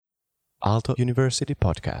Aalto University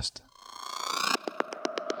Podcast.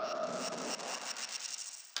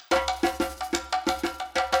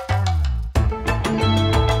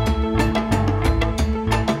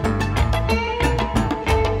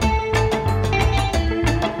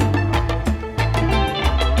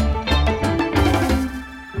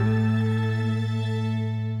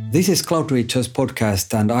 This is Cloudreachers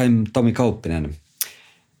podcast, and I'm Tomi Kauppinen.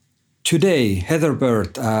 Today, Heather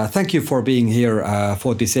Bird, thank you for being here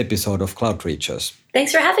for this episode of Cloudreachers.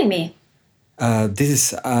 Thanks for having me. This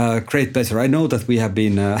is a great pleasure. I know that we have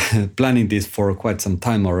been planning this for quite some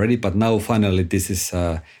time already, but now finally this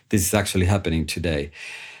is actually happening today.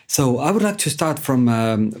 So I would like to start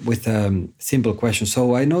with a simple question.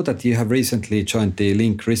 So I know that you have recently joined the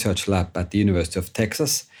Link Research Lab at the University of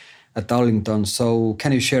Texas at Arlington. So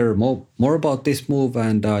can you share more about this move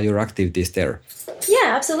and your activities there?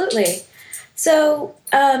 Yeah, absolutely. So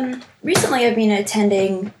recently I've been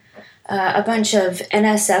attending a bunch of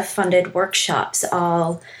NSF-funded workshops,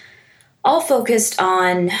 all focused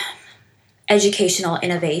on educational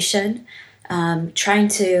innovation, trying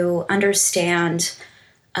to understand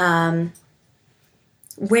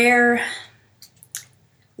where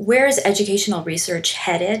is educational research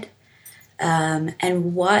headed,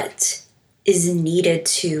 and what is needed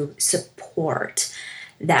to support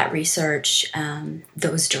that research,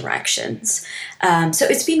 those directions. So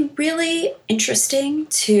it's been really interesting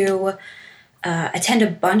to attend a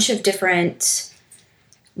bunch of different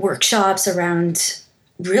workshops around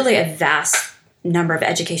really a vast number of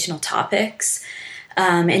educational topics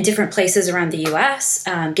in different places around the US,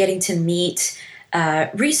 getting to meet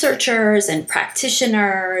researchers and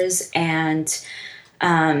practitioners and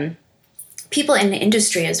people in the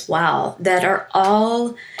industry as well that are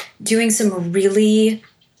all doing some really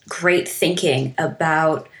great thinking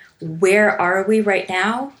about where are we right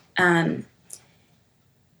now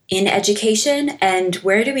in education and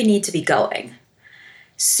where do we need to be going.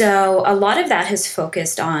 So a lot of that has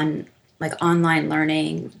focused on like online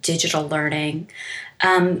learning, digital learning,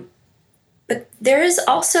 but there is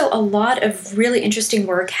also a lot of really interesting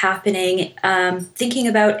work happening, thinking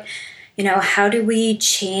about, how do we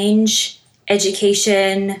change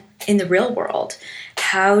education in the real world?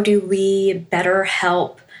 How do we better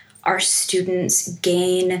help our students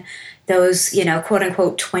gain those, quote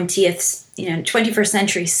unquote, 21st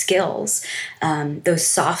century skills, those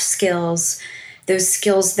soft skills, those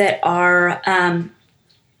skills that are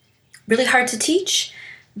really hard to teach,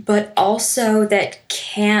 but also that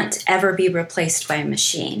can't ever be replaced by a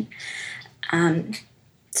machine.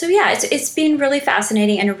 So yeah, it's been really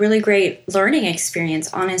fascinating and a really great learning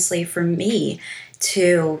experience, honestly, for me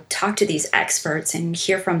to talk to these experts and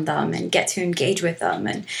hear from them and get to engage with them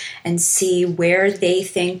and see where they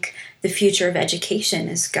think the future of education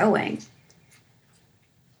is going.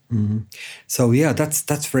 Mm-hmm. So yeah,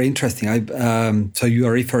 that's very interesting. So you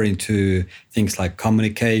are referring to things like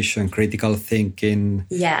communication, critical thinking,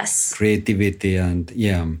 yes, creativity, and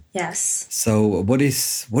yeah. Yes. So what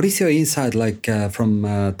is your insight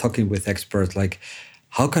from talking with experts? Like,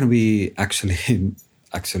 how can we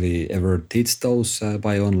actually ever teach those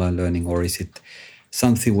by online learning, or is it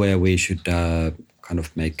something where we should kind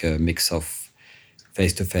of make a mix of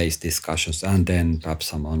face-to-face discussions and then perhaps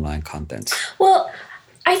some online content? Well,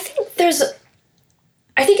 I think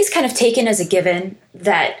it's kind of taken as a given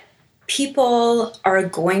that people are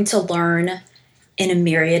going to learn in a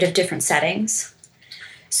myriad of different settings.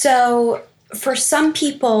 So for some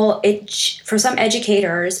people, for some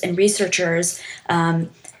educators and researchers,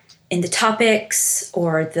 in the topics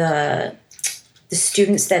or the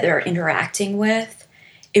students that they're interacting with,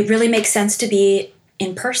 it really makes sense to be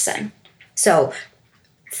in person. So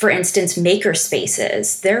for instance, maker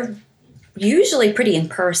spaces, they're usually pretty in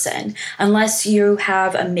person, unless you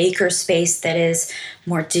have a maker space that is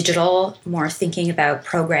more digital, more thinking about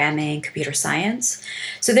programming, computer science.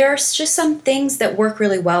 So there are just some things that work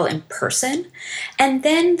really well in person. And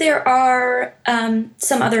then there are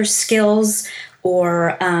some other skills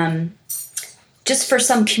or just for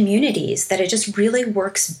some communities that it just really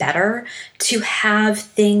works better to have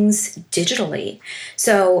things digitally.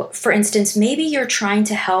 So for instance, maybe you're trying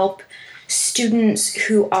to help students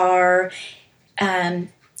who are in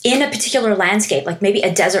a particular landscape, like maybe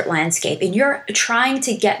a desert landscape, and you're trying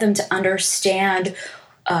to get them to understand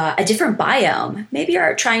a different biome. Maybe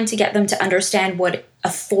you're trying to get them to understand what a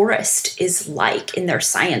forest is like in their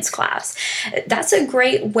science class. That's a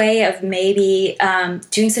great way of maybe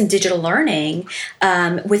doing some digital learning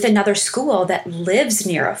with another school that lives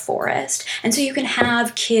near a forest. And so you can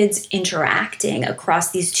have kids interacting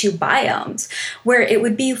across these two biomes where it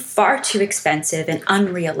would be far too expensive and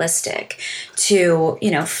unrealistic to,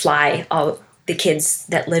 fly all the kids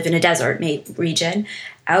that live in a desert region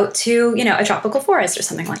out to, a tropical forest or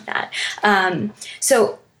something like that.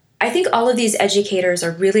 So I think all of these educators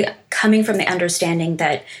are really coming from the understanding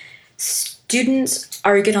that students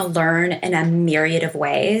are going to learn in a myriad of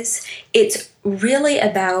ways. It's really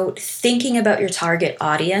about thinking about your target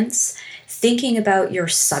audience, thinking about your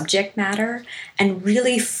subject matter, and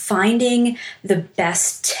really finding the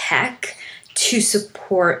best tech to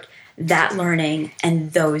support that learning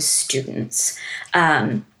and those students.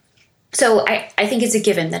 So I think it's a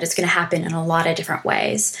given that it's going to happen in a lot of different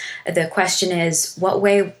ways. The question is, what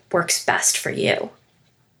way works best for you?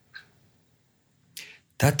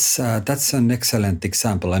 That's an excellent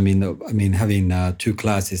example. I mean, having two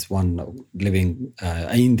classes, one living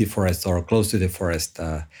in the forest or close to the forest,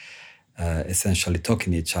 essentially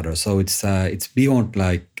talking to each other. So it's beyond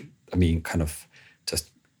kind of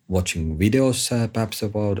just watching videos, perhaps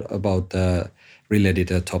about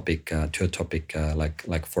related topic to a topic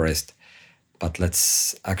like forest. But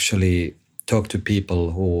let's actually talk to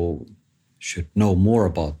people who should know more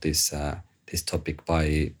about this topic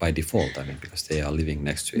by default. Because they are living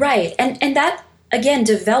next to it. Right, and that again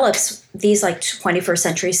develops these 21st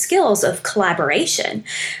century skills of collaboration.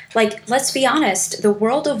 Let's be honest, the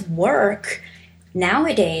world of work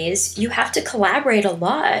nowadays, you have to collaborate a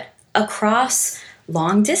lot across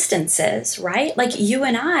long distances, right? You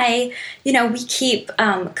and I, we keep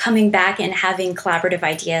coming back and having collaborative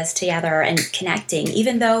ideas together and connecting,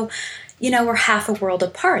 even though, we're half a world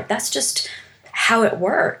apart. That's just how it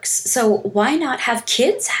works. So why not have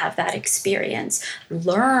kids have that experience,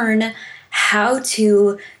 learn how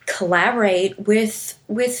to collaborate with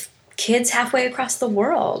kids halfway across the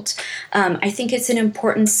world? I think it's an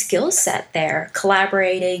important skill set there,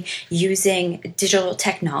 collaborating, using digital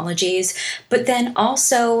technologies, but then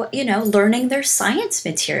also, learning their science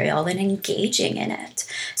material and engaging in it.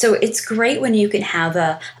 So it's great when you can have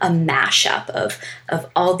a mashup of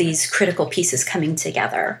all these critical pieces coming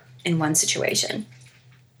together in one situation.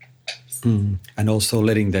 And also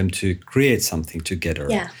letting them to create something together.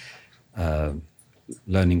 Yeah.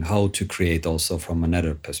 Learning how to create also from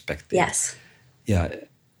another perspective. Yes. Yeah,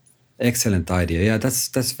 excellent idea. Yeah,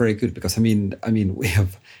 that's very good because we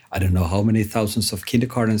have, I don't know how many thousands of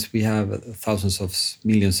kindergartens we have, thousands of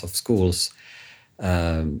millions of schools.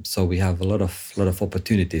 So we have a lot of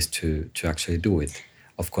opportunities to actually do it.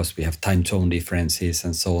 Of course, we have time zone differences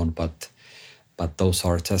and so on, but those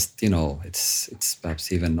are just it's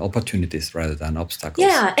perhaps even opportunities rather than obstacles.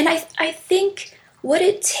 Yeah, and I think what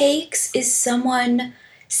it takes is someone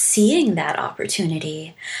seeing that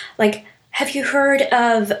opportunity. Have you heard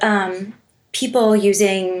of people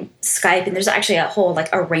using Skype? And there's actually a whole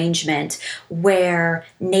arrangement where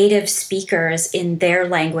native speakers in their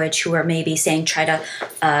language who are maybe saying try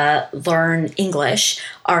to learn English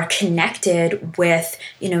are connected with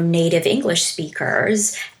native English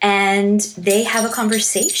speakers, and they have a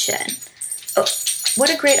conversation. Oh,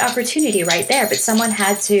 what a great opportunity right there! But someone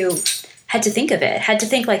had to think of it, had to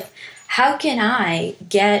think how can I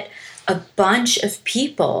get a bunch of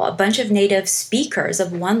people, a bunch of native speakers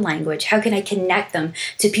of one language, how can I connect them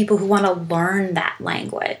to people who want to learn that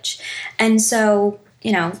language? And so,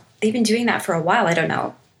 they've been doing that for a while. I don't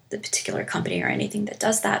know the particular company or anything that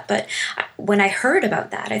does that, but when I heard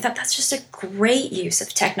about that, I thought that's just a great use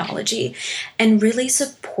of technology and really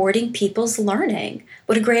supporting people's learning.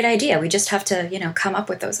 What a great idea. We just have to, come up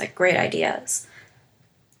with those great ideas.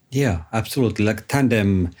 Yeah, absolutely. Like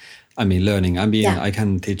tandem, learning. I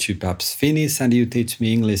can teach you perhaps Finnish and you teach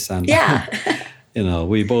me English and,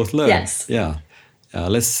 we both learn. Yes. Yeah.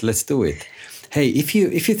 Let's do it. Hey, if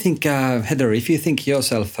you think, Heather, if you think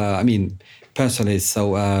yourself, personally,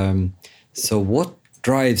 so what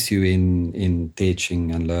drives you in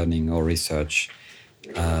teaching and learning or research?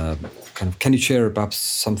 Can you share perhaps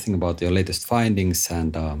something about your latest findings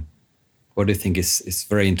and what do you think is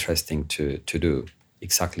very interesting to do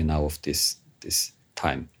exactly now of this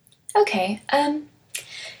time? Okay.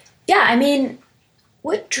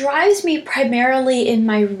 What drives me primarily in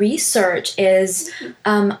my research is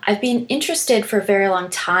I've been interested for a very long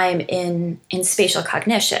time in spatial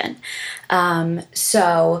cognition.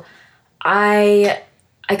 So I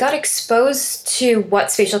got exposed to what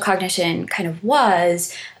spatial cognition kind of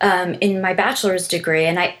was in my bachelor's degree,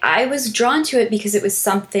 and I was drawn to it because it was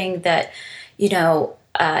something that,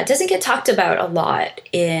 doesn't get talked about a lot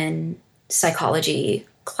in psychology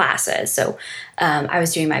classes. So I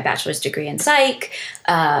was doing my bachelor's degree in psych.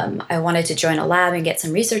 I wanted to join a lab and get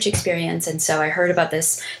some research experience. And so I heard about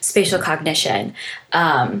this spatial cognition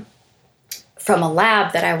from a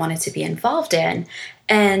lab that I wanted to be involved in.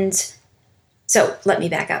 And so let me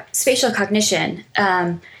back up. Spatial cognition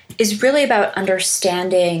is really about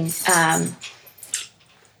understanding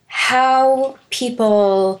how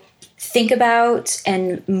people think about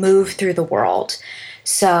and move through the world.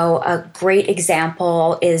 So a great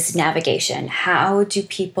example is navigation. How do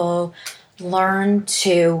people learn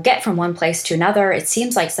to get from one place to another? It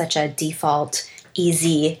seems like such a default,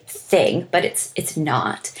 easy thing, but it's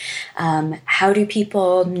not. How do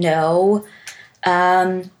people know,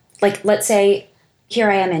 like let's say here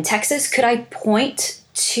I am in Texas, could I point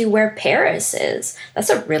to where Paris is? That's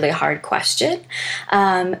a really hard question.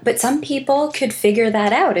 But some people could figure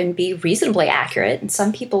that out and be reasonably accurate, and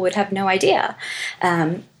some people would have no idea.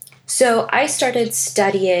 So I started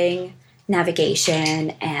studying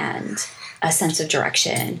navigation and a sense of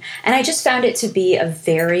direction. And I just found it to be a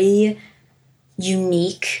very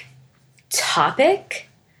unique topic.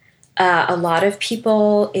 A lot of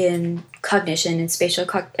people in cognition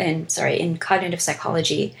and in cognitive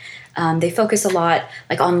psychology, they focus a lot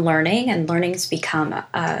like on learning, and learning's become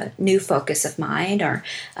a new focus of mine, or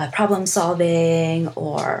problem solving,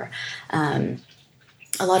 or a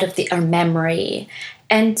lot of our memory.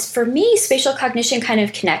 And for me, spatial cognition kind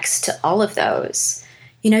of connects to all of those.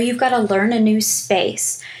 You've got to learn a new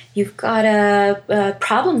space. You've got to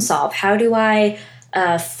problem solve. How do I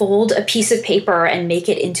fold a piece of paper and make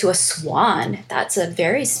it into a swan? That's a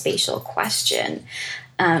very spatial question.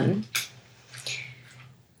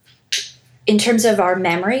 In terms of our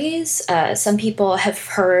memories, some people have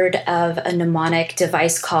heard of a mnemonic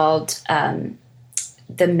device called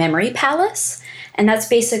the Memory Palace. And that's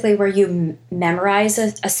basically where you memorize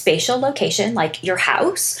a spatial location, like your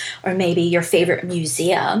house or maybe your favorite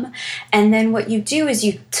museum. And then what you do is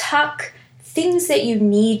you tuck things that you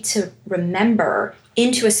need to remember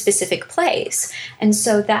into a specific place. And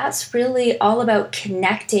so that's really all about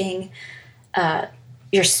connecting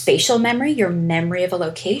your spatial memory, your memory of a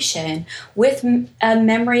location, with a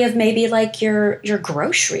memory of maybe like your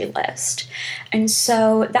grocery list. And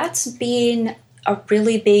so that's been a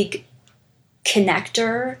really big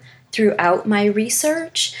connector throughout my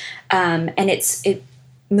research. And it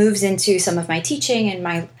moves into some of my teaching and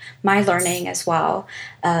my learning as well,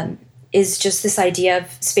 is just this idea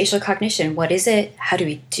of spatial cognition. What is it? How do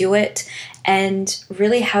we do it? And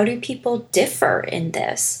really, how do people differ in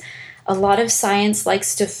this? A lot of science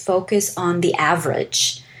likes to focus on the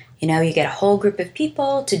average. You get a whole group of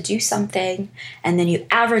people to do something, and then you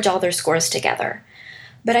average all their scores together.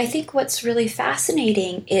 But I think what's really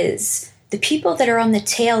fascinating is the people that are on the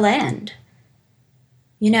tail end.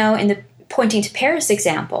 In the pointing to Paris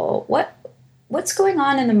example, what's going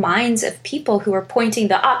on in the minds of people who are pointing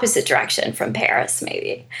the opposite direction from Paris,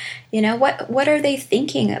 maybe? What are they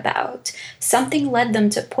thinking about? Something led them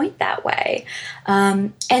to point that way.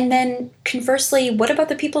 And then conversely, what about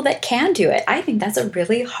the people that can do it? I think that's a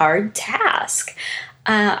really hard task.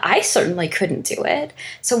 I certainly couldn't do it.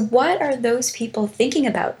 So what are those people thinking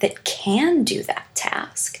about that can do that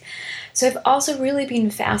task? So I've also really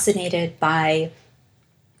been fascinated by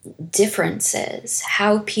differences,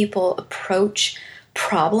 how people approach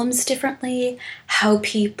problems differently, how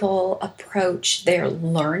people approach their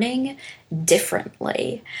learning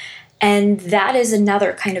differently. And that is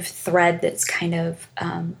another kind of thread that's kind of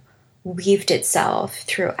weaved itself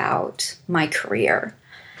throughout my career.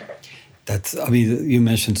 You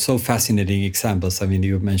mentioned so fascinating examples.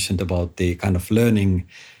 You mentioned about the kind of learning,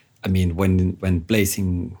 when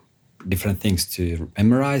placing different things to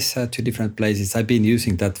memorize to different places. I've been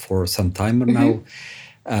using that for some time now.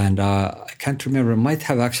 And I can't remember, it might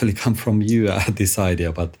have actually come from you, this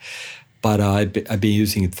idea, but I've been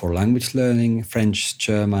using it for language learning, French,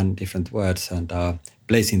 German, different words, and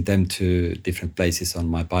placing them to different places on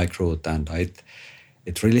my bike route. And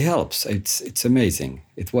it really helps. It's amazing.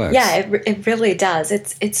 It works. Yeah, it really does.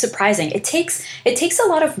 It's surprising. It takes a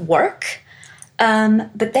lot of work,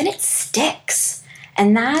 but then it sticks.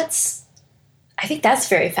 And I think that's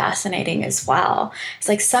very fascinating as well. It's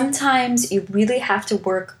like sometimes you really have to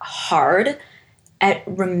work hard at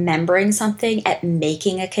remembering something, at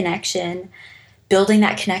making a connection, building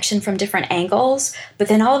that connection from different angles, but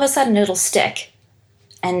then all of a sudden it'll stick.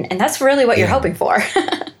 And that's really what you're hoping for.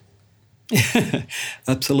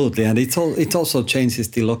 Absolutely. And it also changes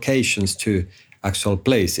the locations to actual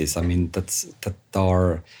places.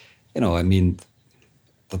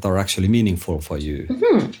 That are actually meaningful for you.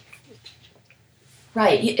 Mm-hmm.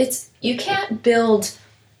 Right. You can't build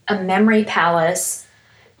a memory palace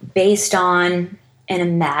based on an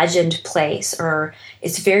imagined place, or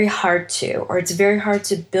it's very hard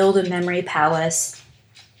to build a memory palace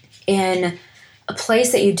in a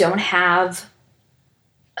place that you don't have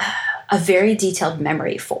a very detailed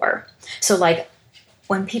memory for. So like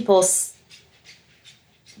when people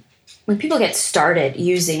get started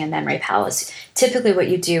using a memory palace, typically what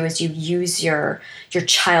you do is you use your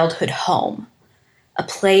childhood home, a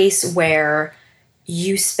place where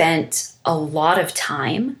you spent a lot of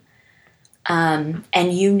time,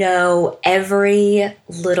 and you know every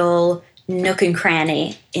little nook and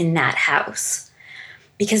cranny in that house.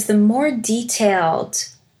 Because the more detailed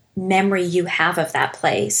memory you have of that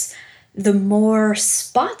place, the more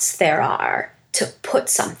spots there are to put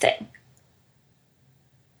something.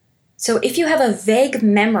 So if you have a vague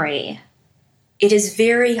memory, it is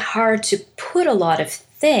very hard to put a lot of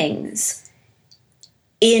things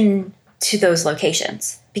into those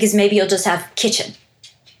locations, because maybe you'll just have kitchen.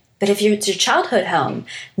 But if it's your childhood home,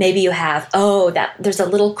 maybe you have, there's a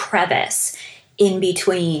little crevice in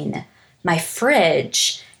between my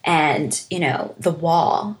fridge and, the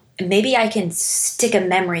wall. And maybe I can stick a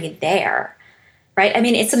memory there, right? I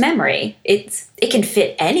mean, it's a memory. It can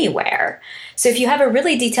fit anywhere. So if you have a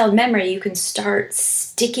really detailed memory, you can start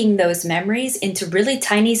sticking those memories into really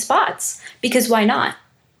tiny spots, because why not?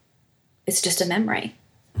 It's just a memory.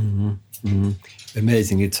 Mm-hmm. Mm-hmm.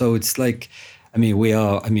 Amazing. It's like, we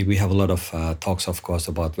have a lot of talks, of course,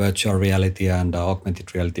 about virtual reality and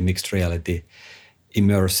augmented reality, mixed reality,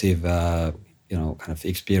 immersive, kind of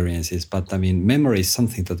experiences. But memory is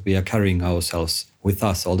something that we are carrying ourselves with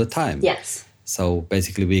us all the time. Yes. So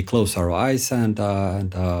basically, we close our eyes and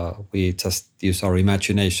we just use our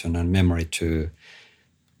imagination and memory to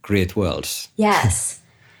create worlds. Yes.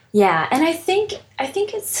 Yeah. And I think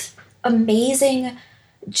it's amazing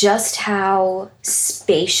just how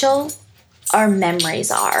spatial our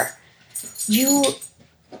memories are.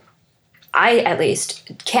 I at least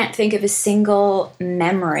can't think of a single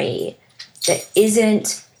memory that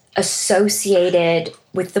isn't associated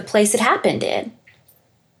with the place it happened in.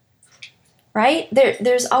 Right?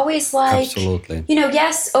 There's always like, absolutely.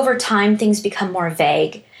 Yes, over time things become more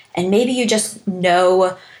vague, and maybe you just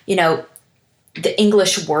know, the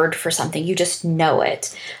English word for something, you just know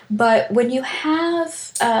it. But when you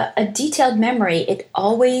have a detailed memory, it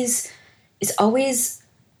always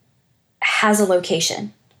has a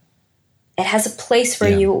location. It has a place where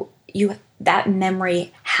you that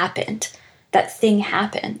memory happened, that thing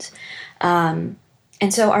happened. And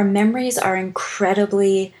so our memories are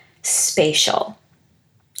incredibly spatial.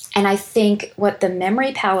 And I think what the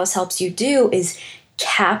memory palace helps you do is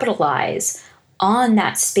capitalize on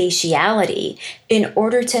that spatiality in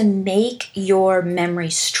order to make your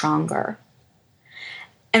memory stronger.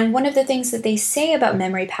 And one of the things that they say about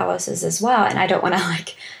memory palaces as well, and I don't want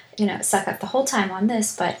to suck up the whole time on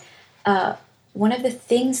this, but one of the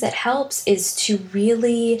things that helps is to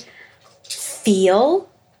really feel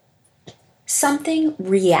something,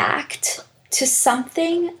 react to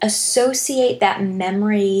something, associate that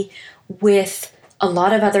memory with a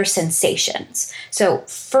lot of other sensations. So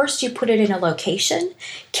first you put it in a location.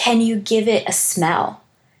 Can you give it a smell?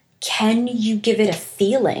 Can you give it a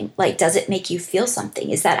feeling? Like, does it make you feel something?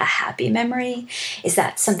 Is that a happy memory? Is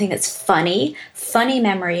that something that's funny? Funny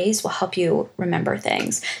memories will help you remember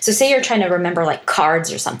things. So say you're trying to remember like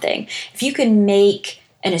cards or something. If you can make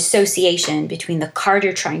an association between the card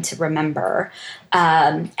you're trying to remember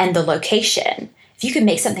and the location, if you can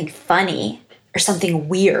make something funny or something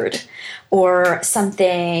weird or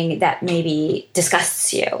something that maybe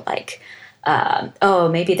disgusts you, like,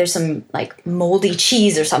 maybe there's some like moldy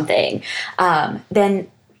cheese or something, then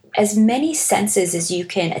as many senses as you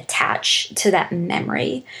can attach to that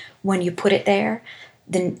memory when you put it there,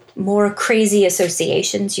 the more crazy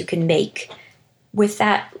associations you can make with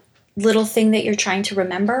that little thing that you're trying to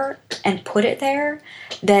remember and put it there,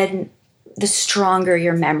 then the stronger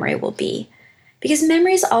your memory will be. Because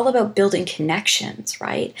memory is all about building connections,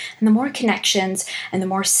 right? And the more connections and the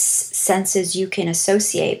more senses you can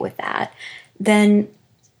associate with that, then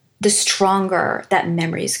the stronger that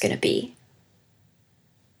memory is going to be.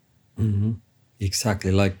 Mm-hmm.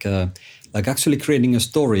 Exactly. Like actually creating a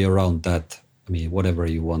story around that. I mean, whatever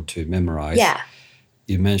you want to memorize. Yeah.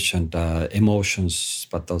 You mentioned emotions,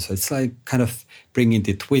 but also it's like kind of bringing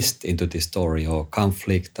the twist into the story, or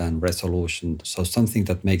conflict and resolution. So something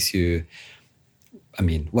that makes you,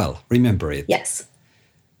 remember it. Yes.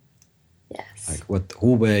 Yes. Like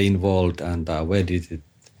who were involved and where did it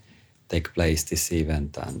take place, this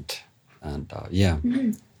event, and yeah.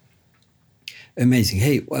 Mm-hmm. Amazing.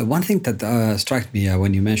 Hey, one thing that struck me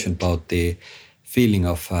when you mentioned about the feeling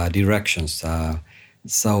of directions.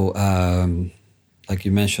 Like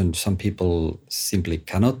you mentioned, some people simply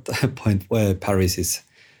cannot point where Paris is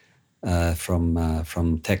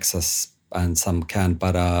from Texas, and some can.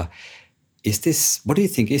 But is this? What do you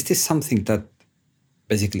think? Is this something that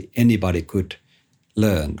basically anybody could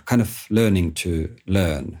learn? Kind of learning to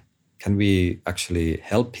learn. Can we actually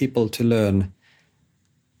help people to learn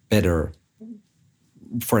better?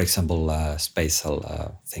 For example,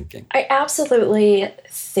 spatial thinking. I absolutely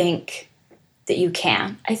think that you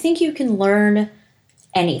can. I think you can learn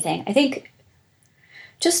anything. I think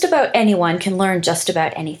just about anyone can learn just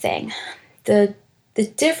about anything. The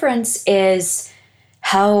difference is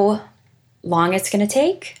how long it's going to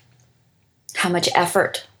take, how much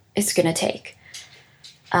effort it's going to take.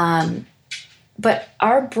 But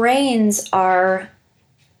our brains are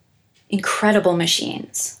incredible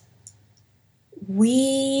machines.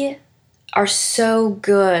 We are so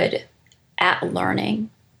good at learning.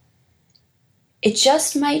 It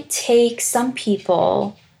just might take some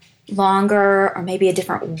people longer, or maybe a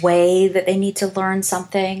different way that they need to learn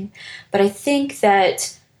something. But I think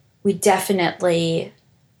that we definitely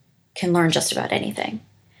can learn just about anything.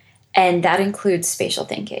 And that includes spatial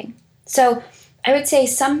thinking. So I would say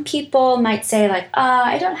some people might say like,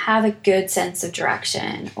 I don't have a good sense of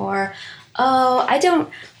direction, or, I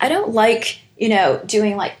don't like,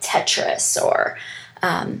 doing like Tetris, or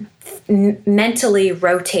mentally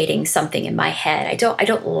rotating something in my head. I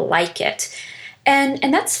don't like it.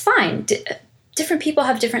 And that's fine. Different people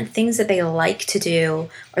have different things that they like to do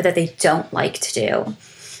or that they don't like to do.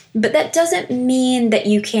 But that doesn't mean that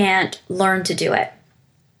you can't learn to do it,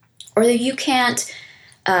 or that you can't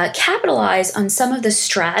capitalize on some of the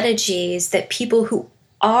strategies that people who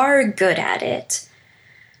are good at it,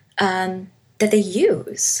 that they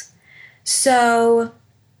use. So,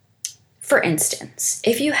 for instance,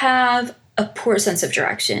 if you have a poor sense of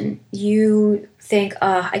direction, you think,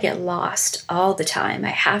 I get lost all the time.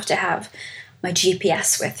 I have to have my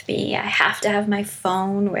GPS with me. I have to have my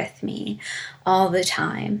phone with me all the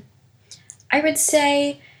time. I would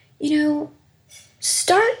say,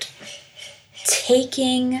 start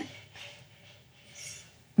taking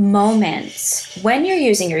moments when you're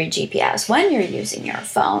using your GPS, when you're using your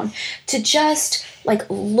phone, to just like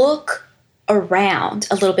look around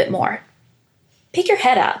a little bit more. Pick your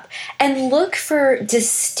head up and look for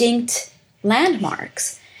distinct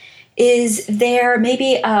landmarks. Is there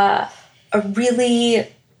maybe a really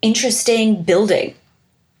interesting building?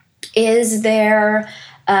 Is there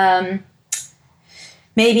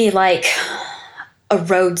maybe like a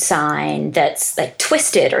road sign that's like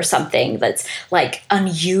twisted or something that's like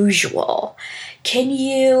unusual? Can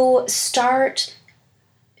you start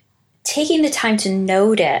taking the time to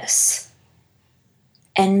notice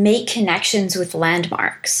and make connections with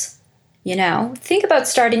landmarks? Think about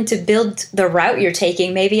starting to build the route you're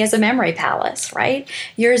taking maybe as a memory palace, right?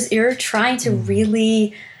 You're trying to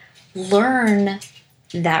really learn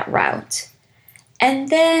that route. And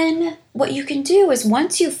then what you can do is,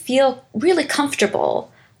 once you feel really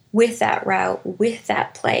comfortable with that route, with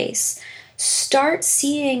that place, start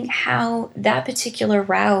seeing how that particular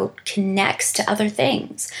route connects to other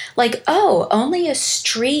things. Like, only a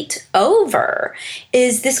street over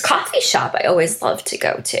is this coffee shop I always love to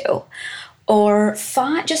go to. Or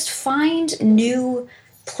just find new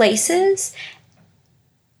places.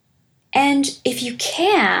 And if you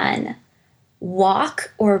can,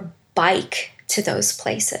 walk or bike to those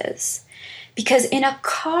places. Because in a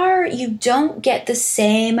car, you don't get the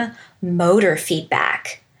same motor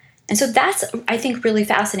feedback. And so that's, I think, really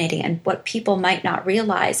fascinating. And what people might not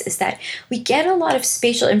realize is that we get a lot of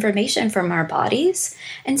spatial information from our bodies.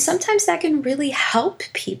 And sometimes that can really help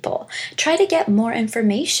people try to get more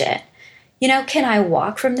information. Can I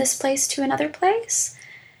walk from this place to another place?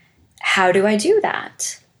 How do I do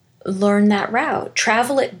that? Learn that route.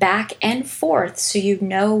 Travel it back and forth so you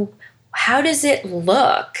know, how does it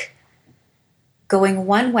look going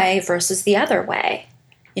one way versus the other way?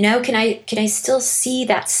 Can I still see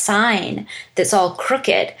that sign that's all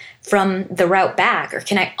crooked from the route back, or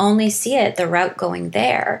can I only see it the route going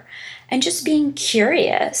there? And just being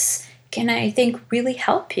curious can, I think, really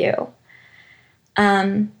help you.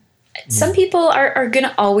 Some people are going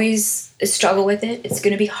to always struggle with it. It's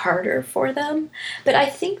going to be harder for them. But I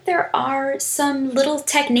think there are some little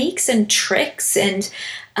techniques and tricks and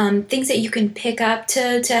things that you can pick up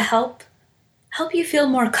to help you feel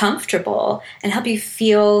more comfortable and help you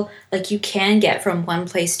feel like you can get from one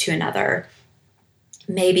place to another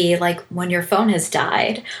maybe like when your phone has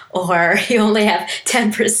died or you only have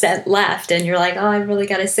 10% left and you're like, oh, I really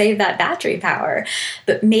got to save that battery power.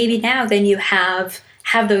 But maybe now then you have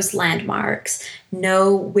those landmarks,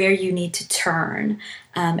 know where you need to turn.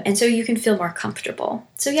 And so you can feel more comfortable.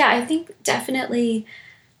 So yeah, I think definitely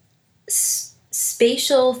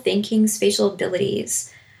spatial thinking, spatial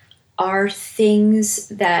abilities are things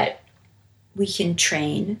that we can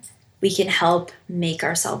train. We can help make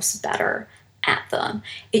ourselves better at them.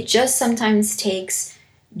 It just sometimes takes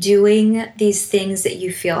doing these things that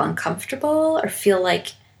you feel uncomfortable or feel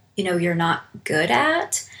like, you're not good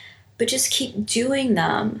at, but just keep doing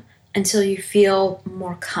them until you feel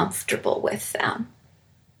more comfortable with them.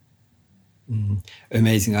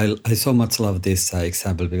 Amazing. I so much love this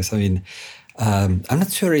example because I'm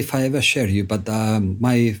not sure if I ever shared you, but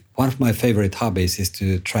one of my favorite hobbies is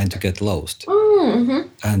to trying to get lost. Mm-hmm.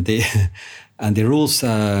 And the rules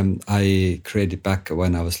I created back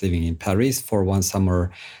when I was living in Paris for one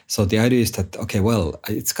summer. So the idea is that, okay, well,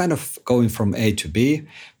 it's kind of going from A to B,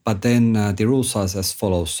 but then the rules are as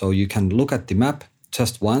follows. So you can look at the map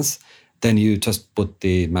just once, then you just put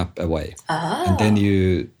the map away. Oh. And then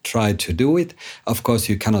you try to do it. Of course,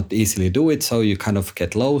 you cannot easily do it, so you kind of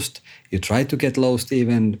get lost. You try to get lost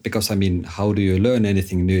even, because, how do you learn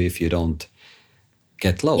anything new if you don't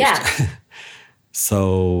get lost? Yeah.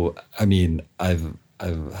 So, I've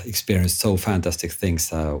experienced so fantastic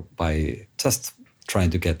things by just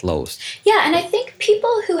trying to get lost. Yeah, and I think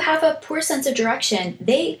people who have a poor sense of direction,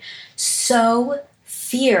 they so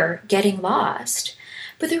fear getting lost.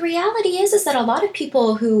 But the reality is that a lot of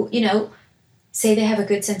people who, say they have a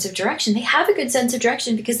good sense of direction, they have a good sense of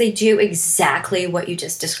direction because they do exactly what you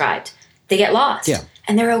just described. They get lost. Yeah.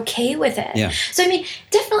 And they're okay with it. Yeah. So,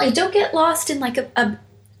 definitely don't get lost in like a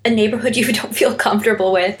neighborhood you don't feel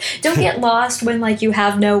comfortable with. Don't get lost when like you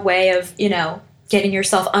have no way of, getting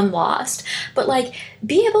yourself unlost. But like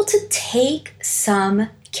be able to take some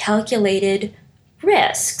calculated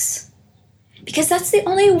risks. Because that's the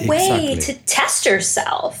only way to test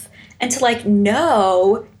yourself and to like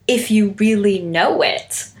know if you really know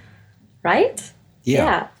it, right?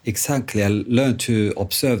 Yeah, exactly. I learned to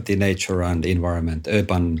observe the nature and environment,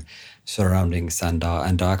 urban surroundings, and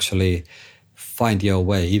actually find your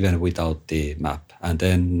way even without the map. And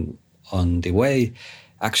then on the way,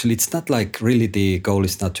 actually, it's not like really the goal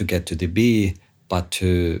is not to get to the B, but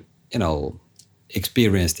to,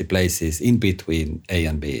 experience the places in between A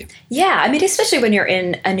and B. Yeah, especially when you're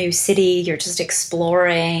in a new city, you're just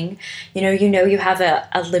exploring, you have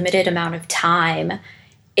a limited amount of time.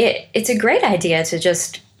 It's a great idea to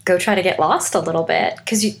just go try to get lost a little bit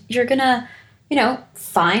because you're going to,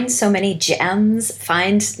 find so many gems,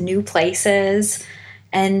 find new places,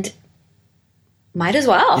 and might as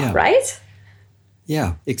well, right?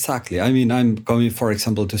 Yeah, exactly. I'm going, for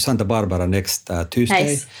example, to Santa Barbara next Tuesday.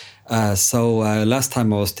 Nice. So last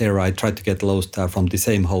time I was there, I tried to get lost from the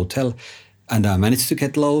same hotel and I managed to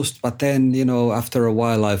get lost. But then, after a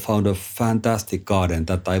while, I found a fantastic garden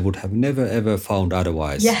that I would have never, ever found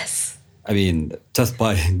otherwise. Yes. Just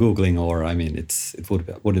by Googling or,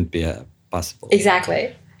 it wouldn't be possible.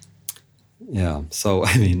 Exactly. Yeah. So,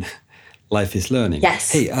 life is learning.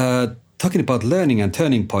 Yes. Hey, talking about learning and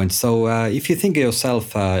turning points. So if you think of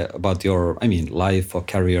yourself about your, life or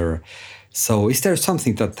career, so is there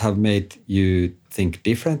something that have made you think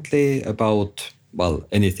differently about,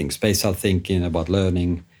 anything, spatial thinking, about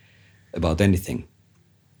learning, about anything?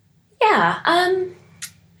 Yeah,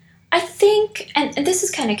 I think, and this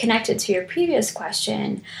is kind of connected to your previous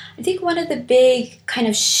question, I think one of the big kind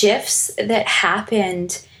of shifts that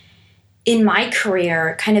happened in my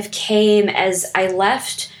career kind of came as I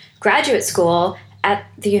left graduate school at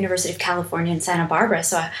the University of California in Santa Barbara.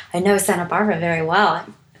 So I know Santa Barbara very well. I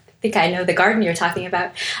think I know the garden you're talking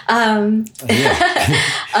about.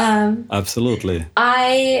 Absolutely.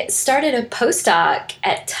 I started a postdoc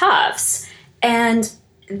at Tufts, and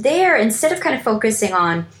there, instead of kind of focusing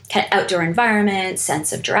on kind of outdoor environment,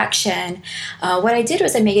 sense of direction, what I did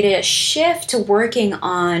was I made it a shift to working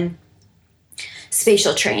on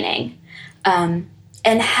spatial training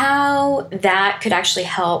and how that could actually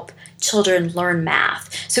help children learn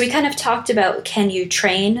math. So we kind of talked about, can you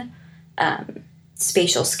train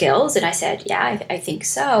spatial skills? And I said, yeah, I think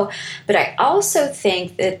so. But I also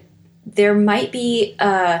think that there might be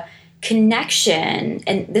a connection,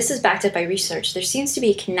 and this is backed up by research, there seems to be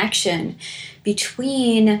a connection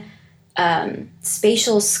between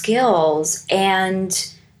spatial skills and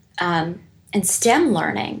STEM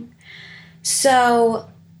learning. So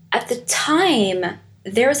at the time,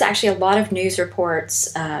 there was actually a lot of news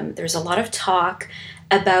reports, there's a lot of talk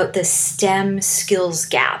about the STEM skills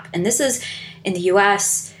gap. And this is in the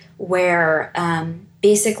US where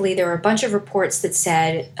basically there were a bunch of reports that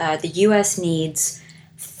said the US needs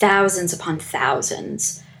thousands upon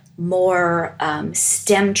thousands more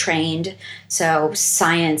STEM trained, so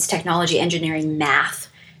science, technology, engineering, math,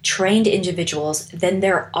 trained individuals than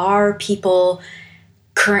there are people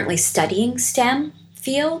currently studying STEM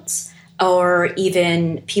fields or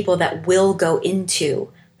even people that will go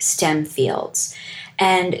into STEM fields.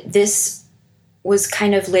 And this was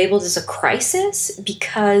kind of labeled as a crisis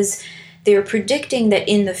because they were predicting that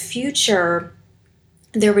in the future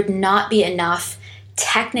there would not be enough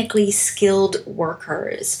technically skilled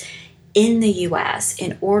workers in the US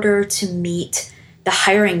in order to meet the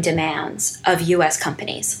hiring demands of US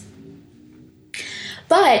companies.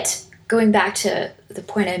 But going back to the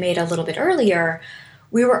point I made a little bit earlier,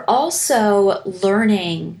 we were also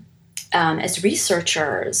learning as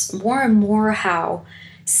researchers more and more how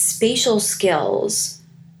spatial skills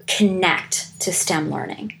connect to STEM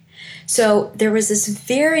learning. So there was this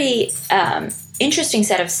very interesting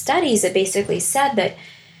set of studies that basically said that,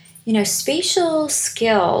 you know, spatial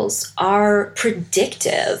skills are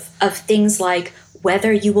predictive of things like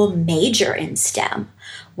whether you will major in STEM,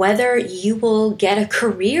 whether you will get a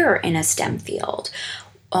career in a STEM field,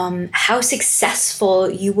 how successful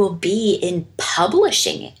you will be in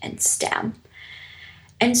publishing in STEM.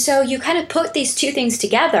 And so you kind of put these two things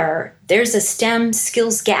together. There's a STEM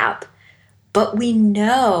skills gap, but we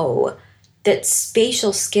know that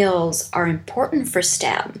spatial skills are important for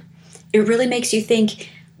STEM. It really makes you think,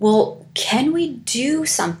 well, can we do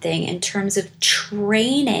something in terms of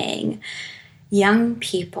training young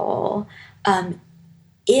people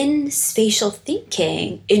in spatial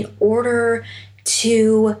thinking in order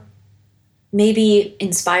to maybe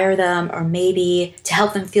inspire them or maybe to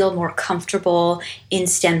help them feel more comfortable in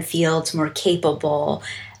STEM fields, more capable,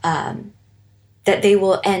 that they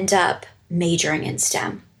will end up majoring in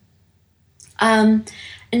STEM.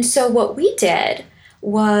 And so what we did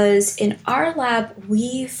was in our lab,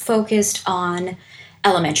 we focused on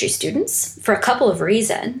elementary students for a couple of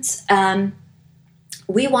reasons.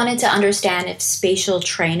 We wanted to understand if spatial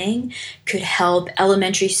training could help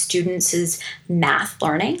elementary students' math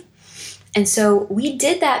learning. And so we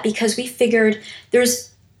did that because we figured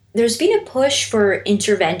there's been a push for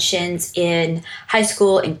interventions in high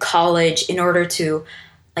school and college in order to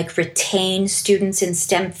like retain students in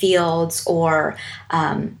STEM fields or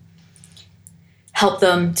help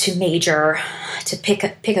them to major, to pick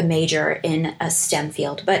a major in a STEM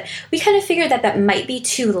field. But we kind of figured that might be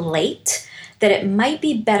too late, that it might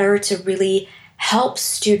be better to really help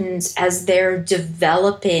students as they're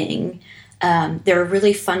developing their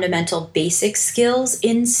really fundamental basic skills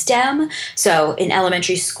in STEM. So in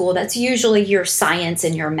elementary school, that's usually your science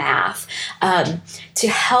and your math, to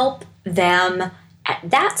help them at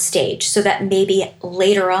that stage so that maybe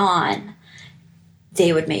later on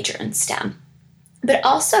they would major in STEM. But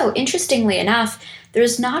also, interestingly enough,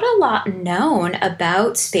 there's not a lot known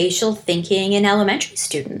about spatial thinking in elementary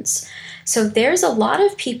students. So there's a lot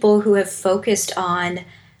of people who have focused on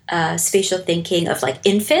spatial thinking of like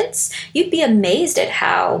infants. You'd be amazed at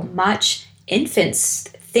how much infants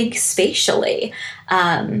think spatially.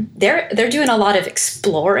 They're doing a lot of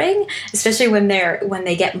exploring, especially when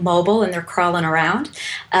they get mobile and they're crawling around.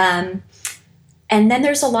 And then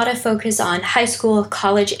there's a lot of focus on high school,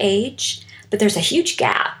 college age, but there's a huge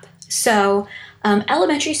gap. So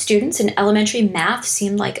elementary students and elementary math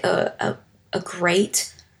seem like a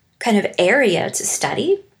great kind of area to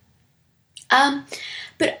study.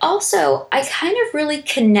 But also, I kind of really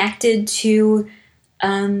connected to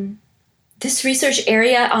this research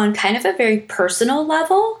area on kind of a very personal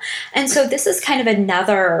level. And so this is kind of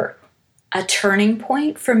a turning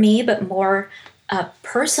point for me, but more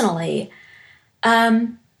personally. I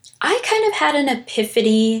kind of had an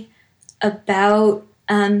epiphany about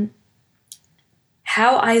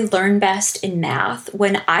how I learn best in math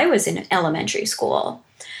when I was in elementary school.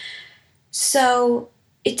 So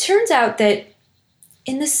it turns out that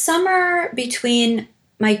in the summer between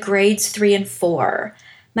my grades 3 and 4,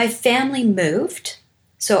 my family moved,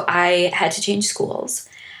 so I had to change schools.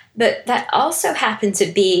 But that also happened to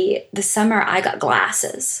be the summer I got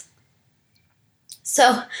glasses.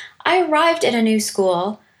 So I arrived at a new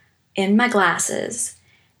school in my glasses,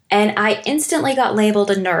 and I instantly got labeled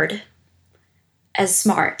a nerd, as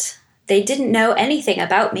smart. They didn't know anything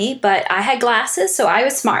about me, but I had glasses, so I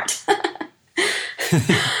was smart.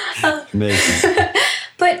 Amazing.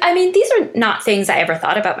 But I mean, these are not things I ever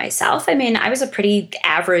thought about myself. I mean, I was a pretty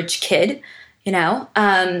average kid, you know.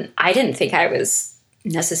 I didn't think I was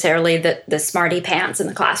necessarily the smarty pants in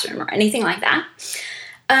the classroom or anything like that.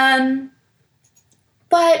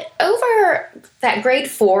 But over that grade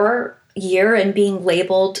 4 year and being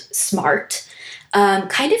labeled smart,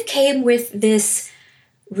 kind of came with this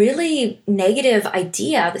really negative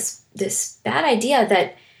idea, this bad idea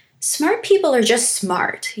that smart people are just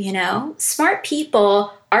smart, you know? Smart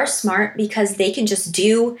people are smart because they can just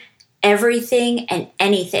do everything and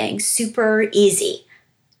anything super easy.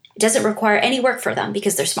 It doesn't require any work for them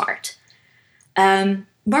because they're smart.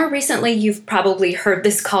 More recently, you've probably heard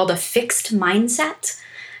this called a fixed mindset.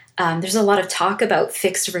 There's a lot of talk about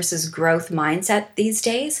fixed versus growth mindset these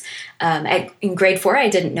days. In grade 4, I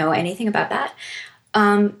didn't know anything about that.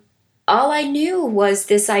 All I knew was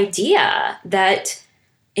this idea that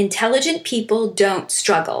intelligent people don't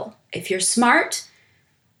struggle. If you're smart,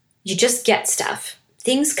 you just get stuff.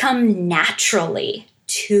 Things come naturally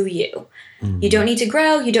to you. You don't need to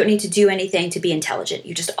grow. You don't need to do anything to be intelligent.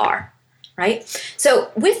 You just are, right?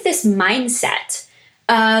 So with this mindset,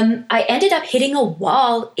 I ended up hitting a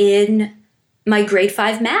wall in my grade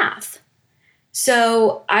 5 math.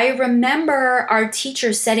 So I remember our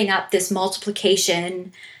teacher setting up this your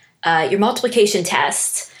multiplication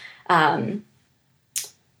test, kind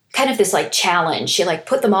of this like challenge. She like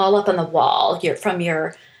put them all up on the wall. From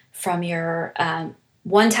your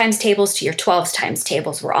 1 times tables to your 12 times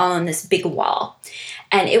tables were all on this big wall.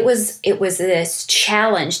 And it was this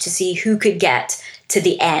challenge to see who could get to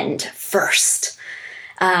the end first.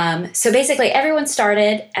 So basically everyone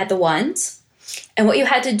started at the 1s. And what you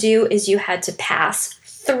had to do is you had to pass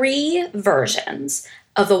 3 versions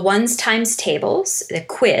of the 1s times tables, the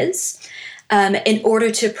quiz, in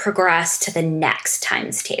order to progress to the next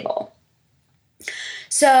times table.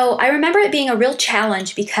 So I remember it being a real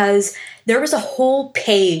challenge because there was a whole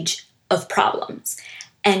page of problems,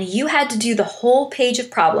 and you had to do the whole page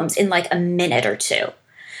of problems in like a minute or 2.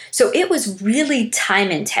 So it was really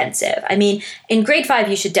time intensive. I mean, in grade 5,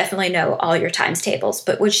 you should definitely know all your times tables,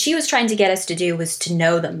 but what she was trying to get us to do was to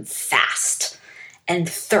know them fast and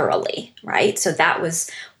thoroughly, right? So that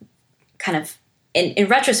was kind of, in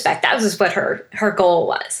retrospect, that was what her goal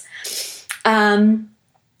was.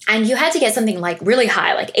 And you had to get something like really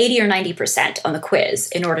high, like 80 or 90% on the quiz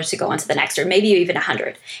in order to go on to the next, or maybe even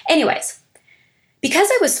 100. Anyways, because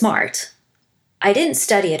I was smart, I didn't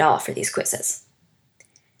study at all for these quizzes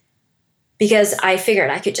because I figured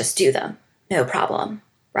I could just do them, no problem,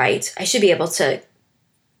 right? I should be able to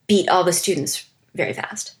beat all the students very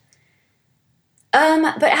fast.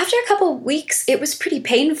 But after a couple of weeks, it was pretty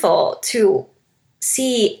painful to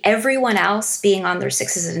see everyone else being on their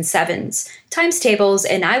 6s and 7s times tables,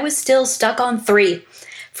 and I was still stuck on 3.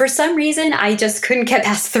 For some reason, I just couldn't get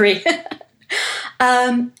past 3.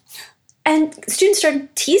 And students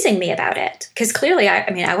started teasing me about it because clearly,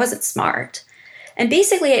 I wasn't smart. And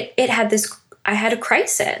basically, I had a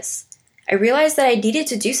crisis. I realized that I needed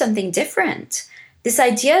to do something different. This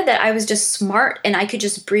idea that I was just smart and I could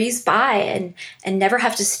just breeze by and never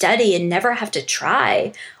have to study and never have to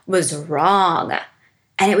try was wrong.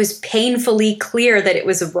 And it was painfully clear that it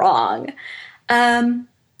was wrong.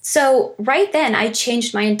 So right then, I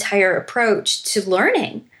changed my entire approach to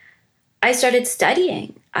learning. I started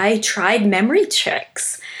studying. I tried memory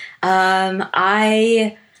tricks.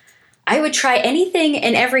 I would try anything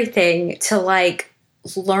and everything to like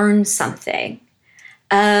learn something.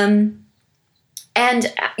 And,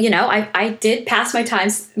 I did pass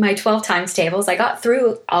my 12 times tables. I got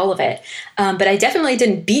through all of it, but I definitely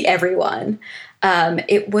didn't beat everyone.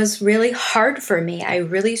 It was really hard for me. I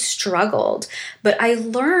really struggled, but I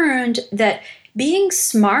learned that being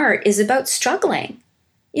smart is about struggling,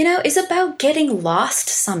 is about getting lost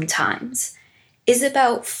sometimes, is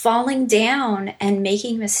about falling down and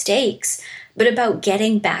making mistakes, but about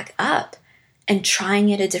getting back up and trying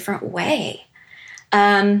it a different way.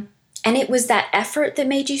 And it was that effort that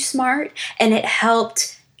made you smart, and it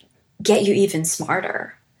helped get you even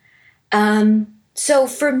smarter. So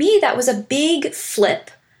for me, that was a big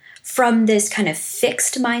flip from this kind of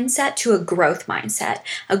fixed mindset to a growth mindset.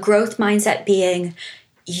 A growth mindset being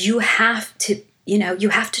you have to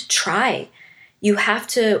try. You have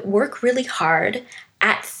to work really hard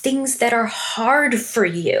at things that are hard for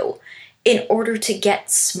you in order to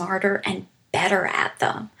get smarter and better at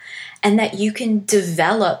them. And that you can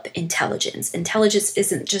develop intelligence. Intelligence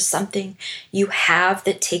isn't just something you have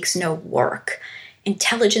that takes no work.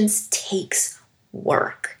 Intelligence takes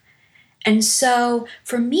work. And so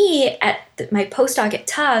for me, at my postdoc at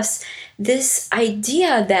Tufts, this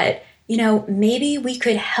idea that, maybe we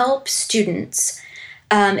could help students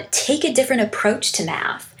take a different approach to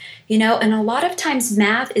math. And a lot of times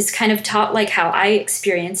math is kind of taught like how I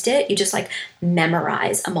experienced it. You just like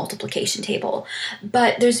memorize a multiplication table.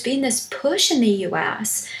 But there's been this push in the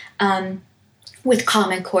US with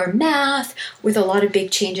Common Core math, with a lot of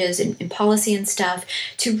big changes in policy and stuff,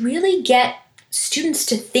 to really get students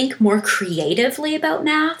to think more creatively about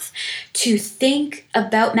math, to think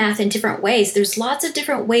about math in different ways. There's lots of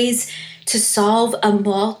different ways to solve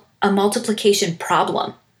a multiplication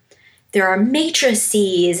problem. There are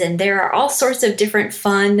matrices, and there are all sorts of different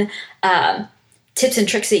fun tips and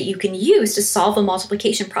tricks that you can use to solve a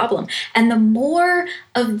multiplication problem. And the more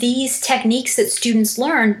of these techniques that students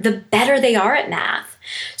learn, the better they are at math.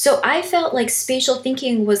 So I felt like spatial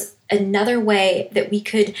thinking was another way that we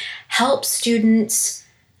could help students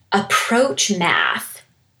approach math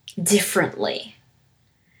differently.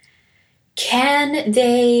 Can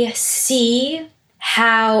they see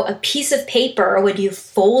how a piece of paper, when you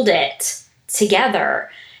fold it together,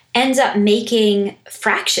 ends up making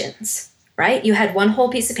fractions, right? You had one whole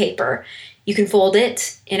piece of paper. You can fold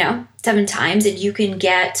it, 7 times, and you can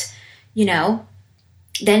get,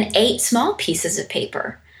 then 8 small pieces of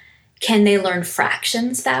paper. Can they learn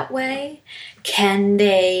fractions that way? Can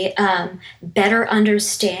they better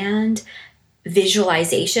understand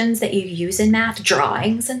visualizations that you use in math,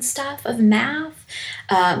 drawings and stuff of math?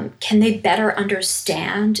 Can they better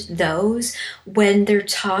understand those when they're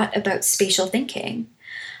taught about spatial thinking?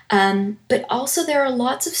 But also there are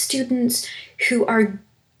lots of students who are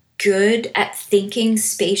good at thinking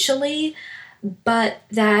spatially, but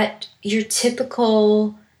that your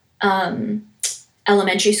typical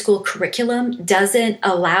elementary school curriculum doesn't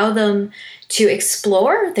allow them to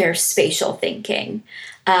explore their spatial thinking.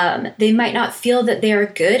 They might not feel that they are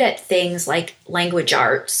good at things like language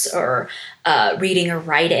arts or reading or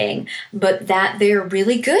writing, but that they're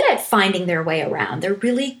really good at finding their way around. They're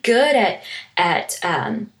really good at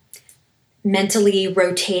mentally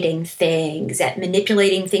rotating things, at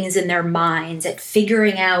manipulating things in their minds, at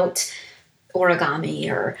figuring out origami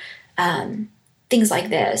or things like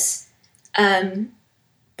this.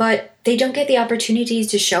 But they don't get the opportunities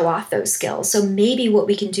to show off those skills. So maybe what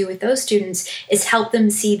we can do with those students is help them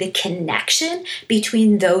see the connection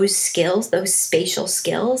between those skills, those spatial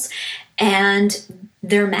skills, and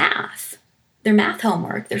their math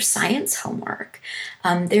homework, their science homework.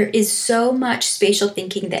 There is so much spatial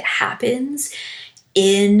thinking that happens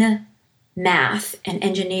in math and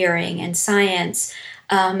engineering and science,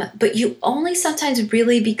 but you only sometimes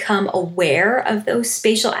really become aware of those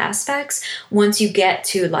spatial aspects once you get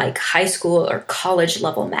to like high school or college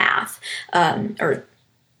level math or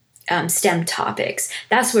STEM topics.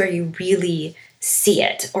 That's where you really see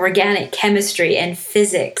it. Organic chemistry and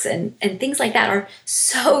physics and things like that are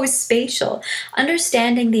so spatial.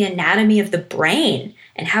 Understanding the anatomy of the brain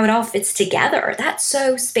and how it all fits together, that's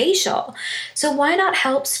so spatial. So why not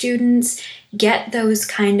help students get those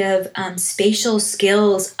kind of spatial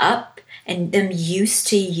skills up and them used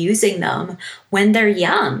to using them when they're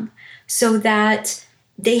young, so that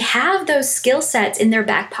they have those skill sets in their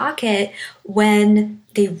back pocket when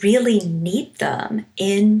they really need them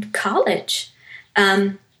in college.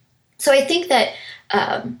 So I think that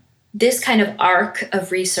this kind of arc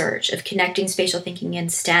of research of connecting spatial thinking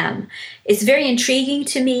and STEM is very intriguing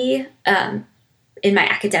to me in my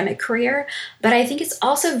academic career, but I think it's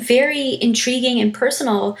also very intriguing and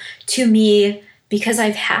personal to me because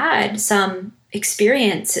I've had some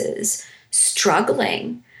experiences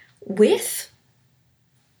struggling with,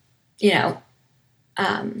 with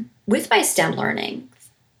my STEM learning.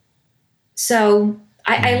 So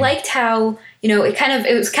I liked how,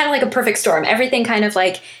 it was kind of like a perfect storm. Everything kind of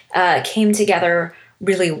like came together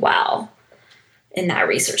really well in that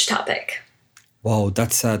research topic. Wow,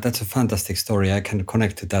 that's a fantastic story. I can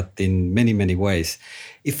connect to that in many, many ways.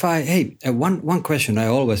 One question I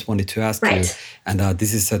always wanted to ask you, and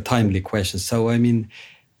this is a timely question. So,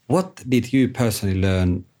 what did you personally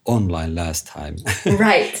learn online last time?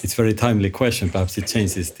 Right. It's a very timely question. Perhaps it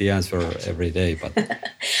changes the answer every day, but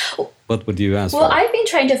what would you answer? Well, I've been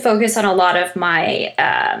trying to focus on a lot of my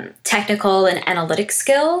technical and analytic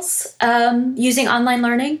skills using online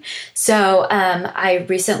learning. So I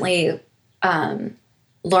recently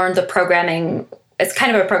learned the programming. It's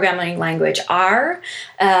kind of a programming language, R,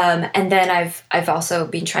 and then I've also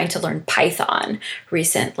been trying to learn Python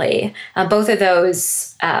recently. Both of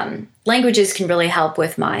those languages can really help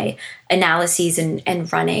with my analyses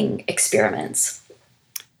and running experiments.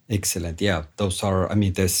 Excellent. Yeah, those are.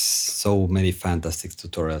 There's so many fantastic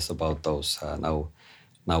tutorials about those now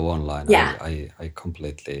online. Yeah, I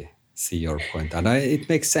completely see your point, and it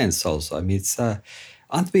makes sense also. It's.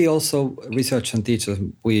 Aren't we also research and teachers?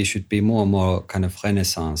 We should be more and more kind of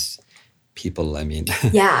Renaissance people.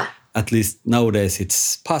 Yeah. At least nowadays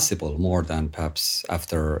it's possible more than perhaps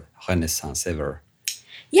after Renaissance ever.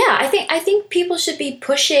 Yeah, I think people should be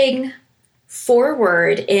pushing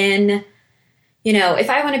forward in, if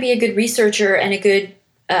I want to be a good researcher and a good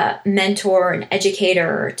mentor and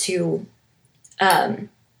educator to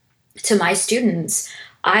my students,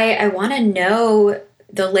 I want to know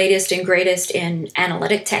the latest and greatest in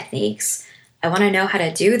analytic techniques. I want to know how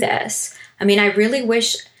to do this. I mean, I really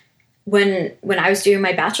wish when I was doing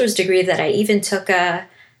my bachelor's degree that I even took an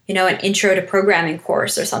intro to programming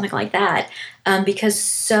course or something like that, because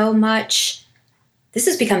so much, this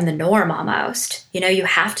has become the norm almost. You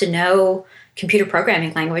have to know computer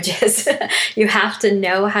programming languages. You have to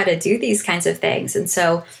know how to do these kinds of things. And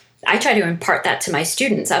so I try to impart that to my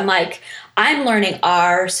students. I'm like, I'm learning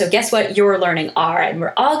R, so guess what? You're learning R, and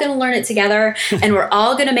we're all going to learn it together, and we're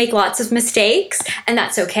all going to make lots of mistakes, and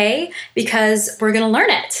that's okay because we're going to learn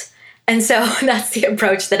it. And so that's the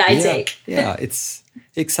approach that I take. Yeah, it's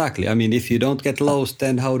exactly. I mean, if you don't get lost,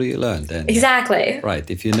 then how do you learn then? Exactly. Right.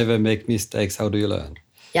 If you never make mistakes, how do you learn?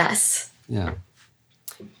 Yes. Yeah.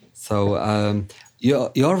 So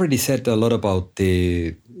you already said a lot about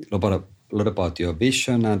your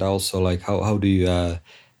vision and also like how do you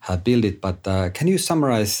build it. But can you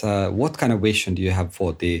summarize what kind of vision do you have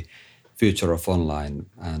for the future of online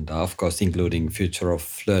and of course including future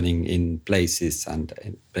of learning in places and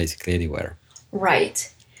basically anywhere?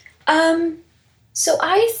 Right. So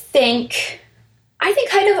I think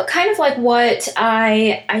kind of like what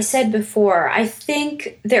I said before. I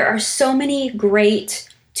think there are so many great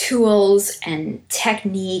tools and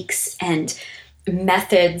techniques and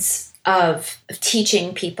methods of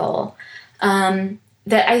teaching people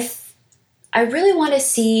that I really want to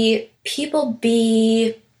see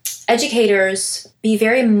educators be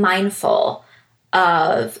very mindful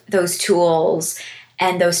of those tools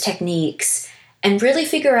and those techniques and really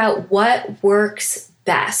figure out what works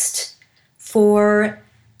best for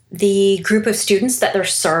the group of students that they're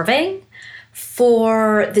serving,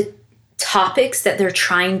 for the topics that they're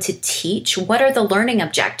trying to teach. What are the learning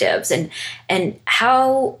objectives, and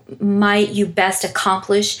how might you best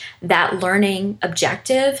accomplish that learning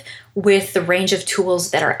objective with the range of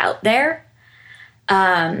tools that are out there?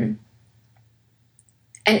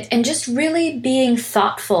 And just really being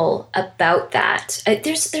thoughtful about that.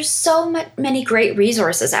 There's so many great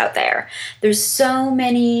resources out there. There's so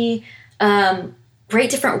many great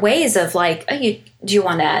different ways of like, do you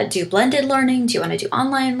want to do blended learning? Do you want to do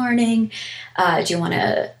online learning? Do you want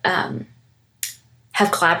to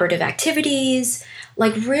have collaborative activities?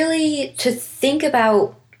 Like really to think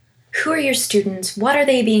about who are your students, what are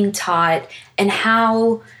they being taught, and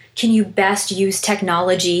how can you best use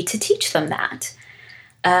technology to teach them that?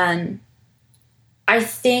 I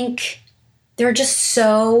think there are just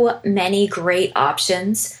so many great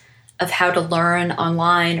options of how to learn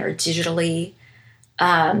online or digitally.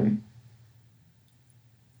 And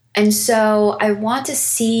so I want to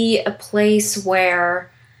see a place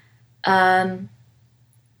where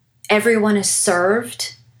everyone is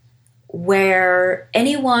served, where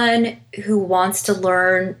anyone who wants to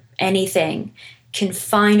learn anything can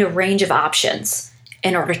find a range of options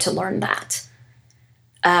in order to learn that.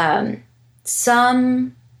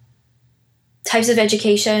 Some types of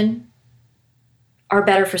education are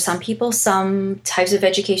better for some people. Some types of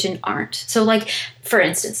education aren't. So like, for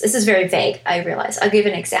instance, this is very vague, I realize. I'll give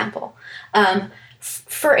an example.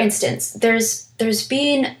 For instance, there's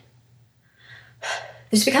become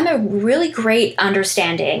a really great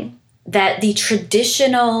understanding that the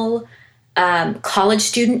traditional college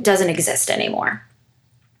student doesn't exist anymore.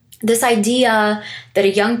 This idea that a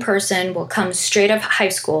young person will come straight out of high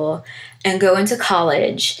school and go into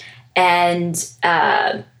college and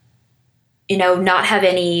not have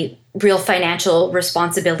any real financial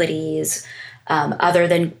responsibilities other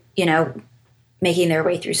than, making their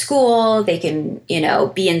way through school. They can,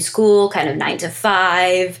 be in school kind of 9 to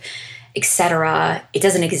 5, etc. It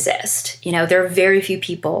doesn't exist. There are very few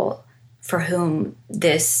people for whom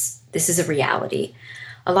this is a reality.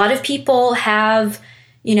 A lot of people have,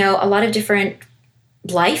 a lot of different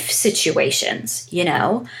life situations,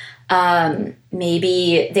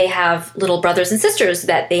 maybe they have little brothers and sisters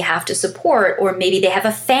that they have to support, or maybe they have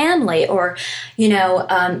a family, or,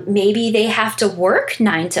 maybe they have to work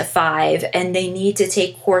 9 to 5 and they need to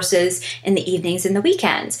take courses in the evenings and the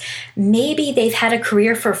weekends. Maybe they've had a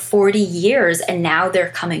career for 40 years and now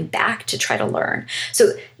they're coming back to try to learn.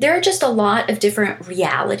 So there are just a lot of different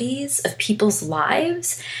realities of people's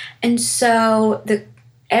lives. And so the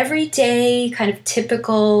everyday kind of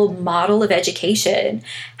typical model of education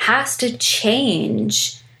has to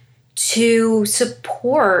change to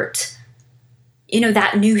support,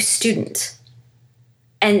 that new student.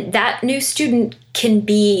 And that new student can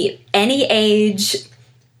be any age,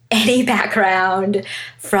 any background,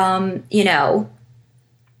 from,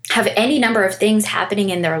 have any number of things happening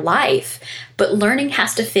in their life, but learning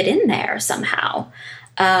has to fit in there somehow.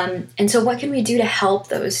 And so what can we do to help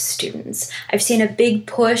those students? I've seen a big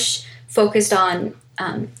push focused on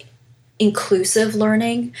inclusive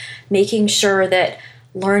learning, making sure that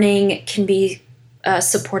learning can be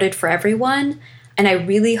supported for everyone. And I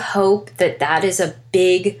really hope that that is a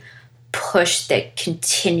big push that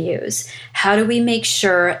continues. How do we make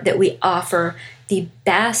sure that we offer the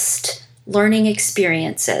best learning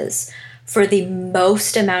experiences for the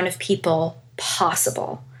most amount of people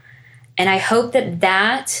possible? And I hope that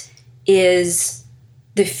that is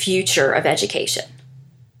the future of education.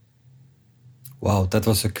 Wow, that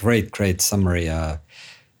was a great summary.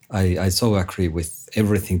 I so agree with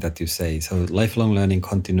everything that you say. So lifelong learning,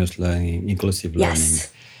 continuous learning, inclusive learning.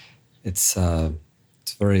 Yes. It's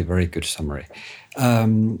very, very good summary.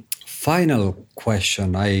 Final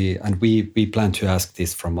question. We plan to ask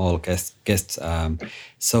this from all guests.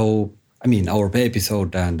 So, our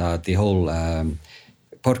episode and the whole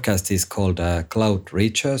podcast is called Cloud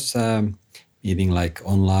Reachers, meaning like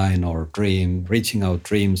online or reaching out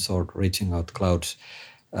dreams or reaching out clouds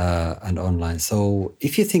and online. So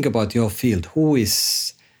if you think about your field, who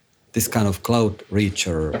is this kind of cloud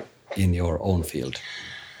reacher in your own field?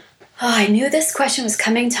 Oh, I knew this question was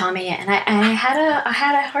coming, Tommy, and I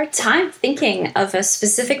had a hard time thinking of a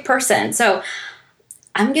specific person. So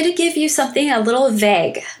I'm going to give you something a little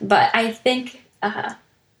vague, but I think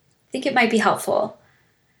it might be helpful.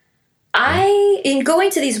 In going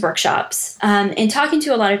to these workshops, in talking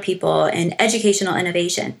to a lot of people in educational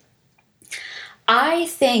innovation, I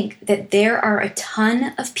think that there are a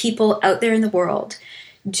ton of people out there in the world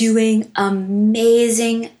doing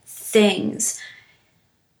amazing things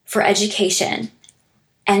for education.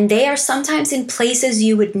 And they are sometimes in places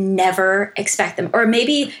you would never expect them. Or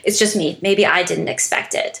maybe it's just me. Maybe I didn't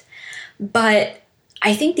expect it. But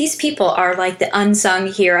I think these people are like the unsung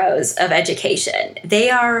heroes of education. They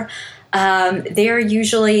are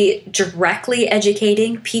usually directly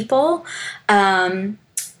educating people.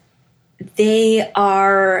 They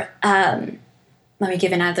are, let me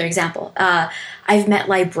give another example. I've met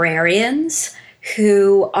librarians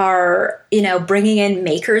who are, bringing in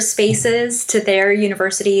maker spaces to their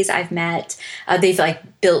universities. I've met, they've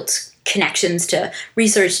built connections to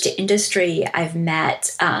research, to industry. I've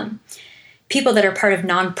met people that are part of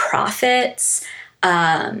nonprofits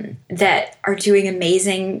that are doing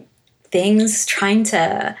amazing things, trying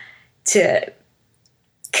to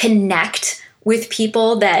connect with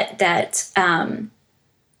people in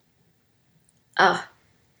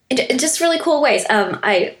just really cool ways.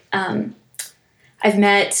 I've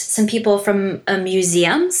met some people from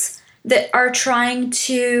museums that are trying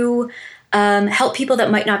to help people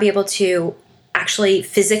that might not be able to actually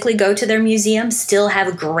physically go to their museum still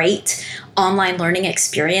have great online learning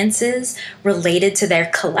experiences related to their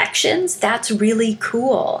collections. That's really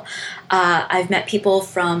cool. I've met people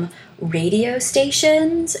from radio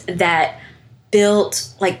stations that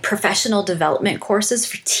built professional development courses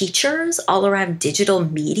for teachers all around digital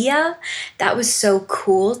media. That was so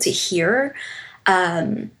cool to hear.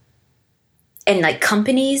 And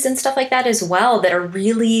companies and stuff like that as well that are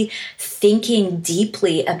really thinking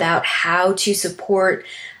deeply about how to support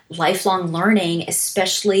lifelong learning,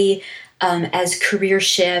 especially as career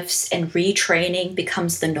shifts and retraining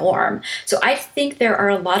becomes the norm. So I think there are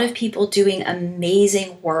a lot of people doing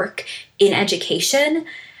amazing work in education,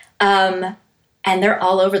 and they're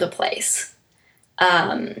all over the place.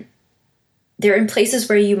 They're in places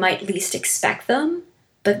where you might least expect them,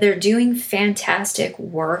 but they're doing fantastic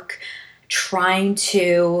work trying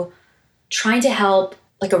to help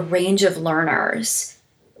a range of learners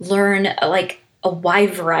learn a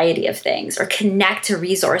wide variety of things or connect to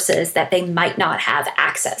resources that they might not have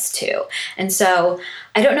access to. And so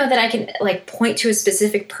I don't know that I can point to a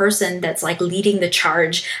specific person that's leading the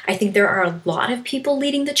charge. I think there are a lot of people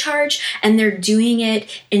leading the charge, and they're doing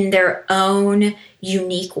it in their own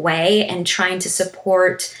unique way and trying to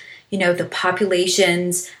support the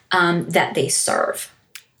populations that they serve.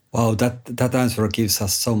 Wow, that answer gives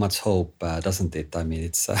us so much hope, doesn't it? I mean,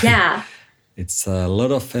 it's yeah, it's a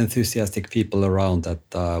lot of enthusiastic people around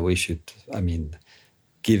that we should,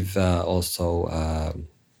 give also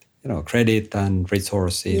credit and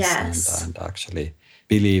resources, yes. and actually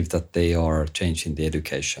believe that they are changing the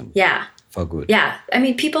education. Yeah, for good. Yeah,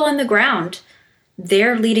 people on the ground,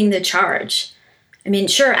 they're leading the charge.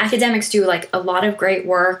 Sure, academics do a lot of great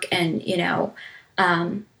work, and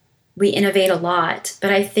we innovate a lot,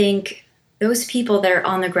 but I think those people that are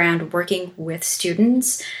on the ground working with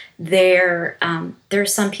students, there are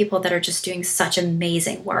some people that are just doing such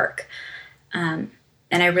amazing work. And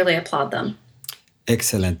I really applaud them.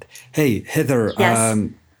 Excellent. Hey, Heather, Yes.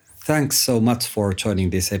 Thanks so much for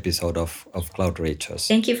joining this episode of Cloud Reachers.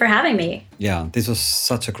 Thank you for having me. Yeah, this was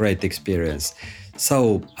such a great experience.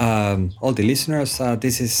 So, all the listeners,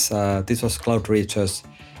 this was Cloud Reachers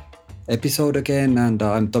episode again, and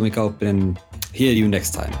I'm Tomi Kauppinen. Hear you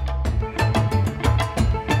next time.